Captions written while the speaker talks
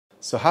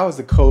So how is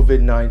the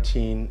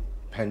COVID-19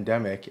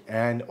 pandemic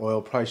and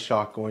oil price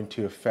shock going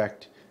to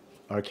affect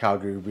our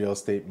Calgary real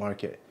estate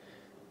market?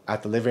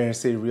 At the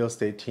LiveInnerCity real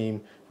estate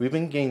team, we've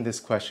been getting this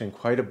question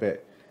quite a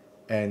bit,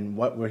 and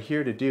what we're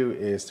here to do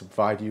is to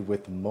provide you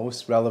with the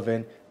most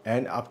relevant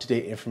and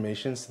up-to-date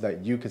information so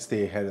that you can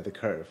stay ahead of the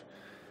curve.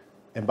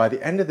 And by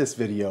the end of this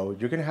video,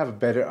 you're going to have a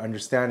better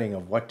understanding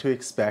of what to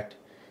expect.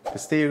 But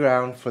stay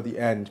around for the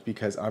end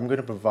because I'm going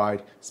to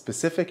provide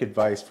specific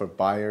advice for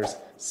buyers,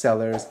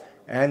 sellers,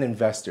 and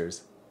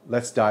investors.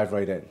 Let's dive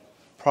right in.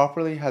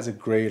 Properly has a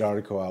great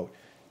article out,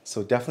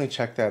 so definitely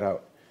check that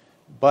out.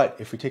 But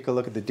if we take a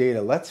look at the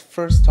data, let's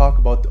first talk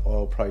about the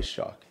oil price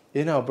shock.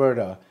 In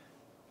Alberta,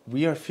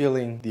 we are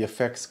feeling the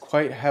effects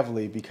quite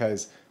heavily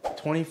because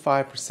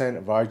 25%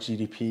 of our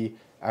GDP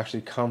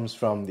actually comes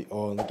from the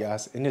oil and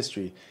gas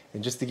industry.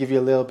 And just to give you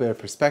a little bit of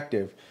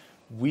perspective,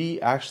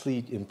 we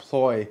actually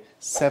employ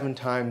 7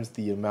 times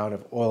the amount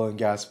of oil and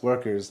gas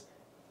workers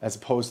as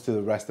opposed to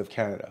the rest of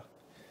Canada.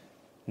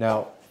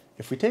 Now,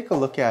 if we take a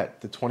look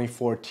at the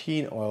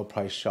 2014 oil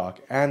price shock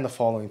and the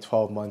following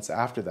 12 months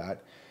after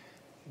that,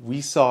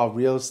 we saw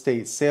real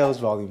estate sales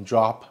volume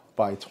drop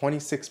by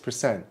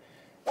 26%,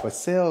 but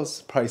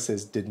sales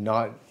prices did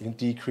not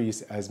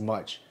decrease as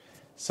much.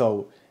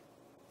 So,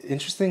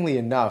 interestingly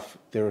enough,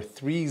 there were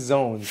 3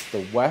 zones,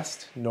 the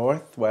west,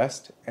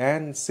 northwest,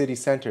 and city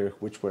center,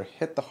 which were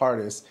hit the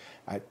hardest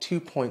at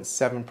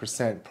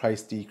 2.7%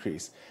 price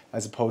decrease,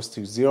 as opposed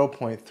to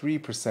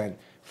 0.3%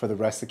 for the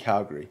rest of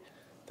Calgary.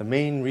 The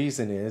main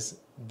reason is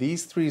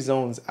these 3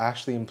 zones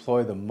actually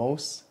employ the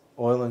most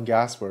oil and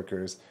gas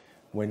workers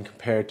when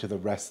compared to the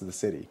rest of the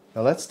city.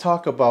 Now let's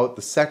talk about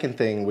the second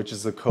thing, which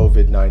is the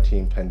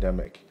COVID-19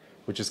 pandemic,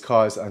 which has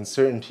caused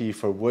uncertainty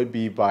for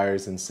would-be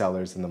buyers and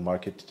sellers in the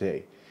market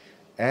today.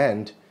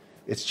 And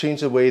it's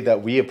changed the way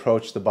that we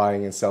approach the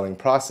buying and selling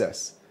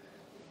process.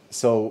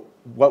 So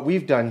what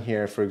we've done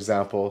here, for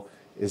example,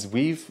 is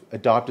we've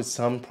adopted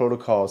some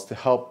protocols to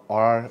help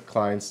our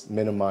clients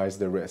minimize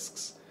their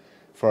risks.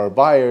 For our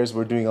buyers,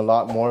 we're doing a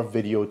lot more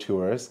video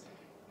tours.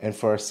 And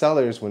for our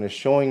sellers, when a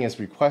showing is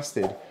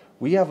requested,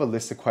 we have a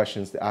list of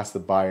questions to ask the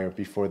buyer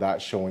before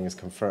that showing is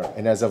confirmed.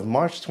 And as of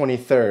March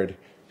 23rd,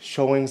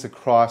 showings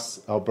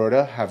across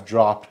Alberta have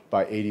dropped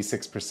by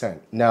 86%.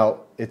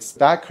 Now,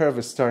 that curve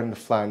is starting to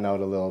flatten out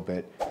a little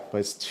bit, but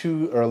it's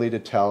too early to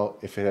tell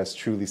if it has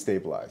truly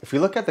stabilized. If we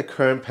look at the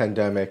current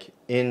pandemic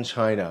in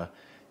China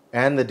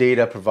and the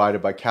data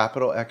provided by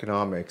Capital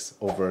Economics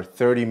over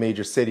 30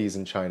 major cities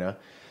in China,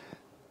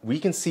 we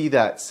can see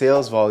that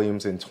sales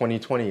volumes in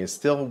 2020 is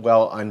still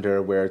well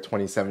under where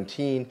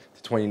 2017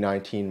 to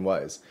 2019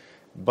 was.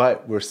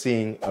 But we're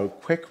seeing a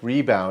quick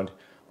rebound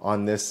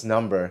on this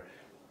number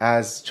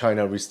as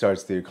China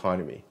restarts the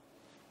economy.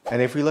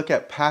 And if we look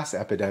at past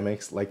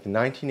epidemics like the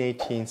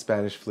 1918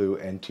 Spanish flu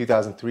and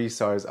 2003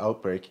 SARS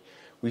outbreak,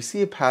 we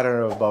see a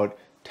pattern of about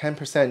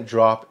 10%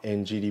 drop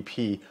in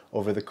GDP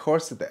over the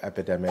course of the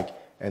epidemic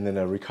and then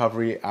a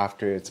recovery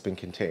after it's been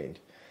contained.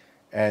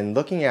 And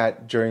looking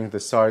at during the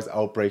SARS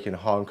outbreak in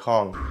Hong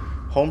Kong,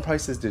 home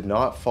prices did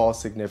not fall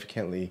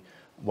significantly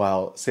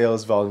while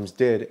sales volumes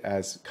did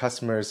as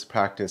customers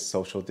practiced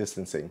social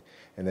distancing.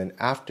 And then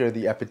after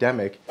the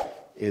epidemic,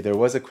 there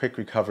was a quick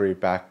recovery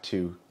back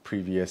to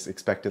previous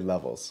expected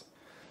levels.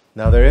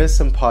 Now there is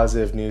some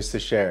positive news to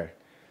share.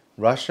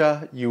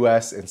 Russia,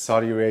 US, and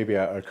Saudi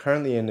Arabia are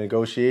currently in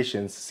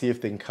negotiations to see if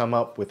they can come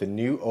up with a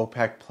new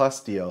OPEC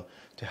Plus deal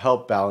to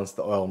help balance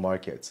the oil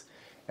markets.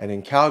 And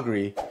in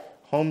Calgary,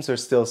 homes are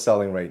still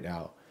selling right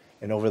now.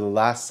 And over the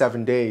last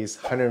 7 days,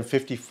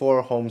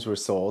 154 homes were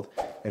sold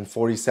and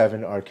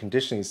 47 are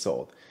conditionally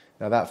sold.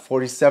 Now that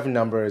 47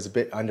 number is a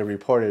bit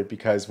underreported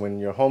because when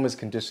your home is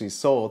conditionally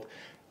sold,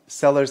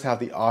 sellers have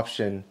the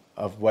option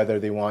of whether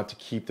they want to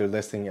keep their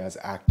listing as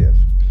active.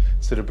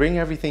 So to bring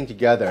everything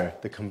together,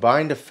 the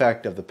combined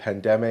effect of the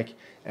pandemic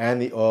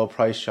and the oil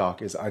price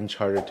shock is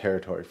uncharted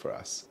territory for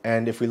us.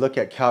 And if we look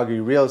at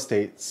Calgary real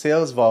estate,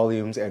 sales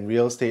volumes and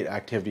real estate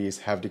activities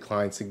have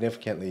declined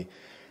significantly,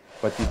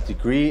 but the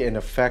degree and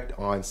effect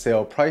on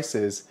sale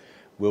prices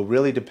will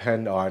really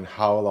depend on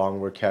how long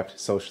we're kept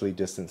socially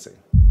distancing.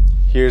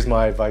 Here's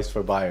my advice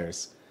for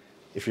buyers.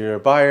 If you're a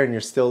buyer and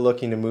you're still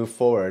looking to move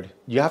forward,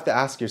 you have to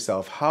ask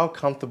yourself how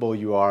comfortable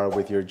you are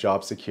with your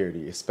job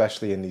security,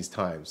 especially in these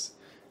times.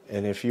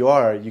 And if you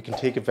are, you can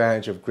take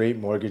advantage of great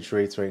mortgage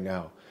rates right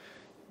now.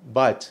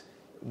 But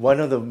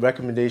one of the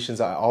recommendations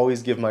I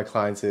always give my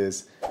clients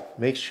is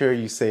make sure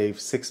you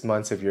save 6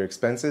 months of your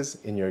expenses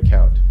in your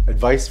account.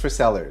 Advice for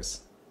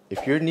sellers.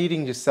 If you're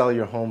needing to sell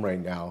your home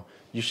right now,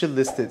 you should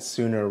list it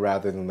sooner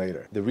rather than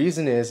later. The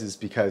reason is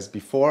because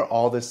before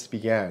all this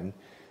began,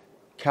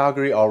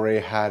 Calgary already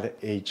had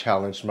a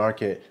challenged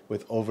market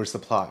with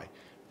oversupply,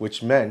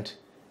 which meant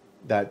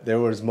that there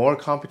was more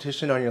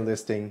competition on your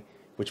listing,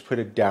 which put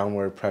a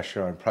downward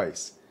pressure on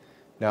price.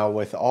 Now,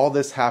 with all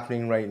this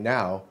happening right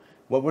now,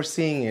 what we're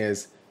seeing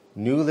is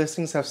new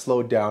listings have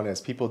slowed down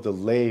as people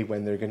delay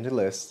when they're going to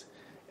list,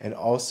 and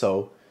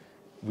also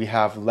we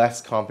have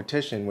less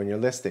competition when you're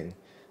listing.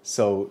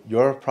 So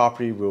your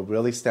property will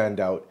really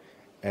stand out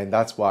and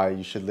that's why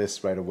you should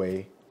list right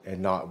away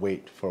and not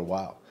wait for a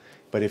while.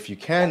 But if you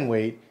can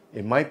wait,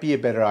 it might be a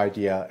better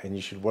idea, and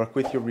you should work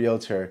with your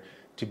realtor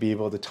to be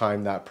able to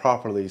time that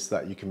properly so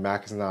that you can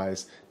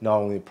maximize not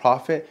only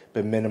profit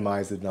but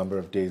minimize the number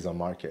of days on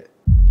market.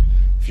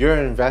 If you're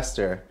an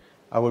investor,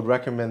 I would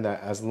recommend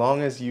that as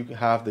long as you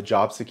have the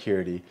job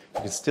security,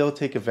 you can still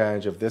take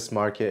advantage of this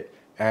market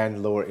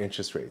and lower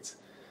interest rates.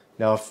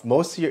 Now, if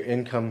most of your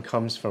income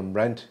comes from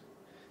rent,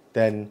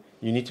 then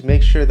you need to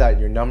make sure that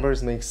your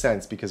numbers make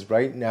sense, because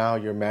right now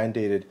you're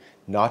mandated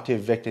not to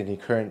evict any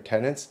current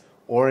tenants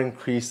or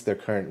increase their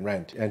current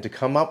rent, and to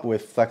come up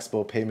with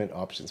flexible payment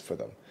options for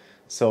them.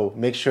 So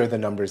make sure the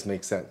numbers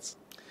make sense.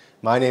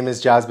 My name is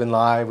Jasmine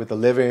Lai with the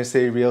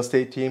LiveInnerCity real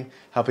estate team,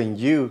 helping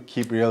you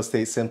keep real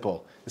estate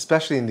simple,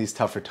 especially in these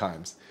tougher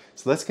times.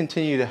 So let's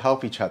continue to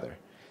help each other.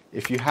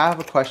 If you have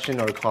a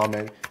question or a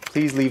comment,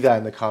 please leave that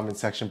in the comment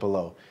section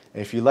below.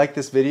 And if you like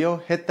this video,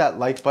 hit that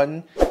like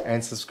button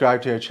and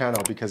subscribe to our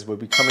channel, because we'll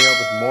be coming up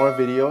with more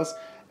videos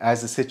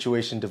as the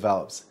situation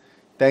develops.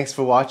 Thanks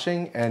for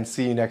watching, and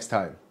see you next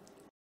time.